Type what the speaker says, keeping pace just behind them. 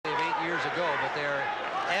to go, but they're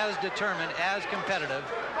as determined, as competitive,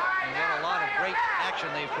 and what a lot of great action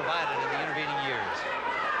they've provided in the intervening years.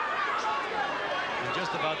 They're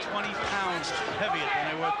just about 20 pounds heavier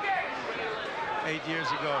than they were 8 years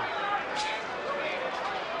ago.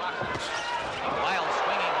 Wild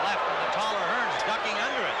swinging left from the taller Hearns, ducking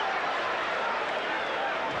under it.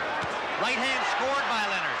 Right hand scored by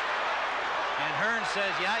Leonard. And Hearns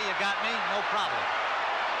says, yeah, you got me, no problem.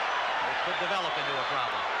 It could develop into a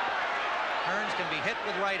problem. Hearns can be hit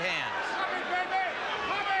with right hands.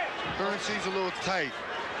 Hearns seems a little tight.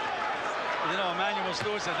 You know, Emmanuel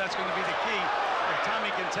Stewart said that's going to be the key. If Tommy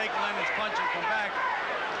can take Leonard's punch and come back.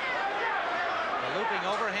 The looping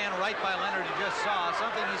overhand right by Leonard you just saw,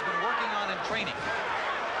 something he's been working on in training.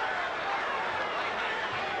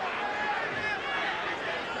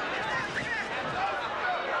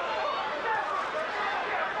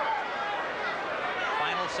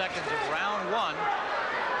 Final seconds of round one.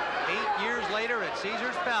 8 years later at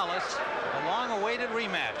Caesars Palace, a long-awaited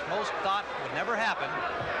rematch. Most thought would never happen,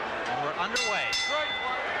 and we're underway.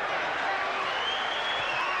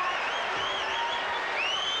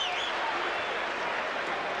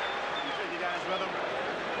 You guys, brother,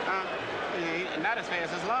 not as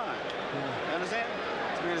fast as Lon. You understand?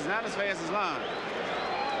 It's not as fast as Lon.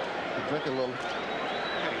 Drink a little.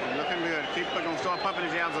 Okay, you're looking good. Keep going to start pumping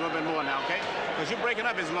his jabs a little bit more now, okay? Because you're breaking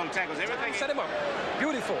up his long tackles. Everything. Set him up.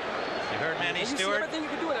 Beautiful. You heard Manny You see Stewart. everything you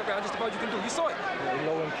can do in that round, just about you can do. You saw it.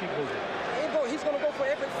 Low and keep moving. He's going to go for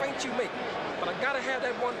every feint you make. But I got to have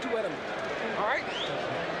that 1-2 at him. All right?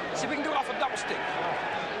 See if we can do it off a double stick.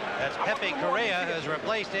 That's Pepe Correa, who has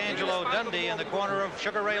replaced Angelo Dundee in the corner of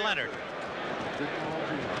Sugar Ray Leonard.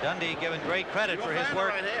 Dundee given great credit for his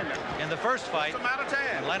work in the first fight.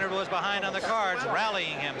 And Leonard was behind on the cards,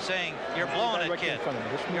 rallying him, saying, you're blowing it, kid.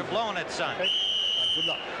 You're blowing it, son. Good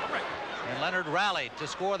luck. And Leonard rallied to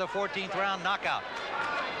score the 14th round knockout.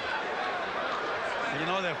 You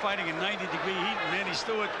know, they're fighting in 90-degree heat, and Manny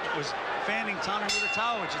Stewart was fanning Tommy with a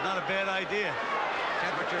towel, which is not a bad idea.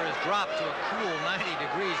 Temperature has dropped to a cool 90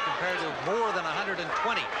 degrees compared to more than 120. And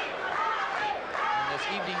this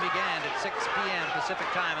evening began at 6 p.m. Pacific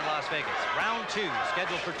time in Las Vegas. Round 2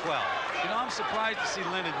 scheduled for 12. You know, I'm surprised to see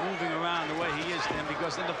Leonard moving around the way he is, Tim,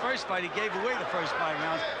 because in the first fight, he gave away the first 5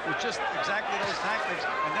 rounds with just exactly those tactics,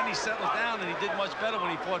 and then he settled down, and he did much better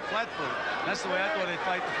when he fought flat-footed. That's the way I thought they'd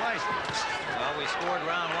fight the fight. Well, we scored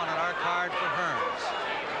round 1 on our card for Hearns.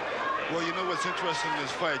 Well, you know what's interesting in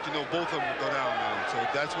this fight? You know, both of them go down now, so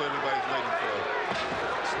that's what everybody's waiting for.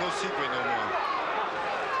 It's no secret no more.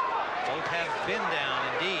 Both have been down,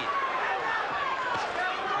 indeed.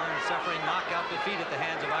 Hearns suffering knockout defeat at the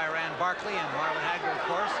hands of Iran Barkley and Marlon Hagler, of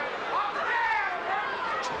course.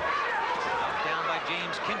 Knocked down by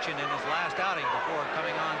James Kinchin in his last outing before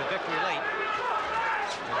coming on to victory late.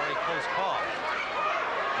 A very close call.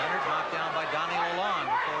 Leonard knocked down by Donnie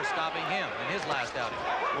Lalonde before stopping him in his last outing.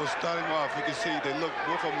 Well, starting off, you can see both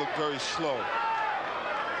of them look very slow.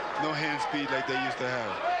 No hand speed like they used to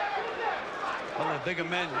have. Well, they're bigger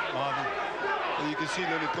men, Marvin. And you can see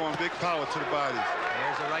Leonard throwing big power to the bodies.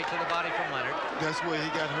 There's a right to the body from Leonard. That's where he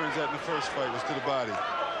got Hearns at in the first fight, was to the body. Right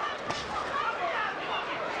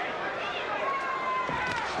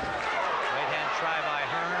hand try by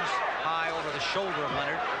Hearns, high over the shoulder of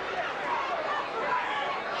Leonard.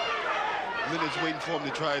 Leonard's waiting for him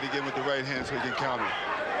to try it again with the right hand so he can counter.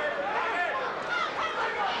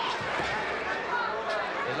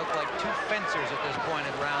 They look like two fencers at this point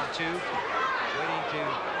in round 2, waiting to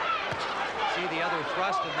see the other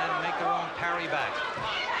thrust and then make their own parry back.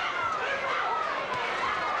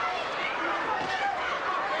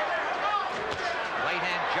 Right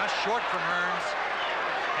hand just short from Hearns.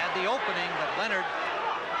 Had the opening, but Leonard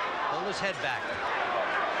pulled his head back.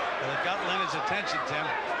 Well, it got Leonard's attention, Tim.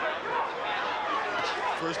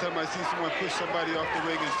 First time I see someone push somebody off the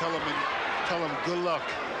ring and tell him good luck.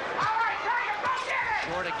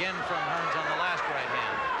 Short again from Hearns on the last right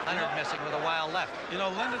hand. Leonard missing with a wild left. You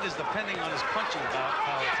know, Leonard is depending on his punching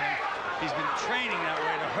power, Tim. He's been training that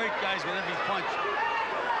way to hurt guys with every punch.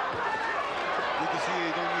 You can see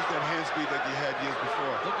he don't use that hand speed like he had years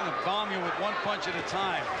before. Looking to bomb you with 1 punch at a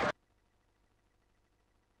time.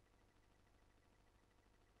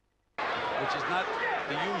 Which is not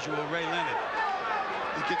the usual Ray Leonard.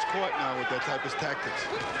 He gets caught now with that type of tactics.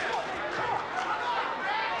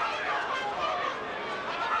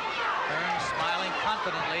 Hearns smiling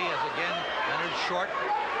confidently as again Leonard short.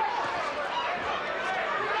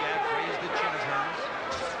 Jab raised the chin of Hearns.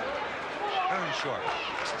 Hearns short.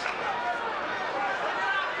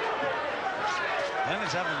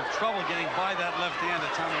 Leonard's having trouble getting by that left hand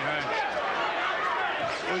of Tommy Hearns.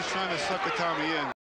 Well, he's trying to sucker Tommy in.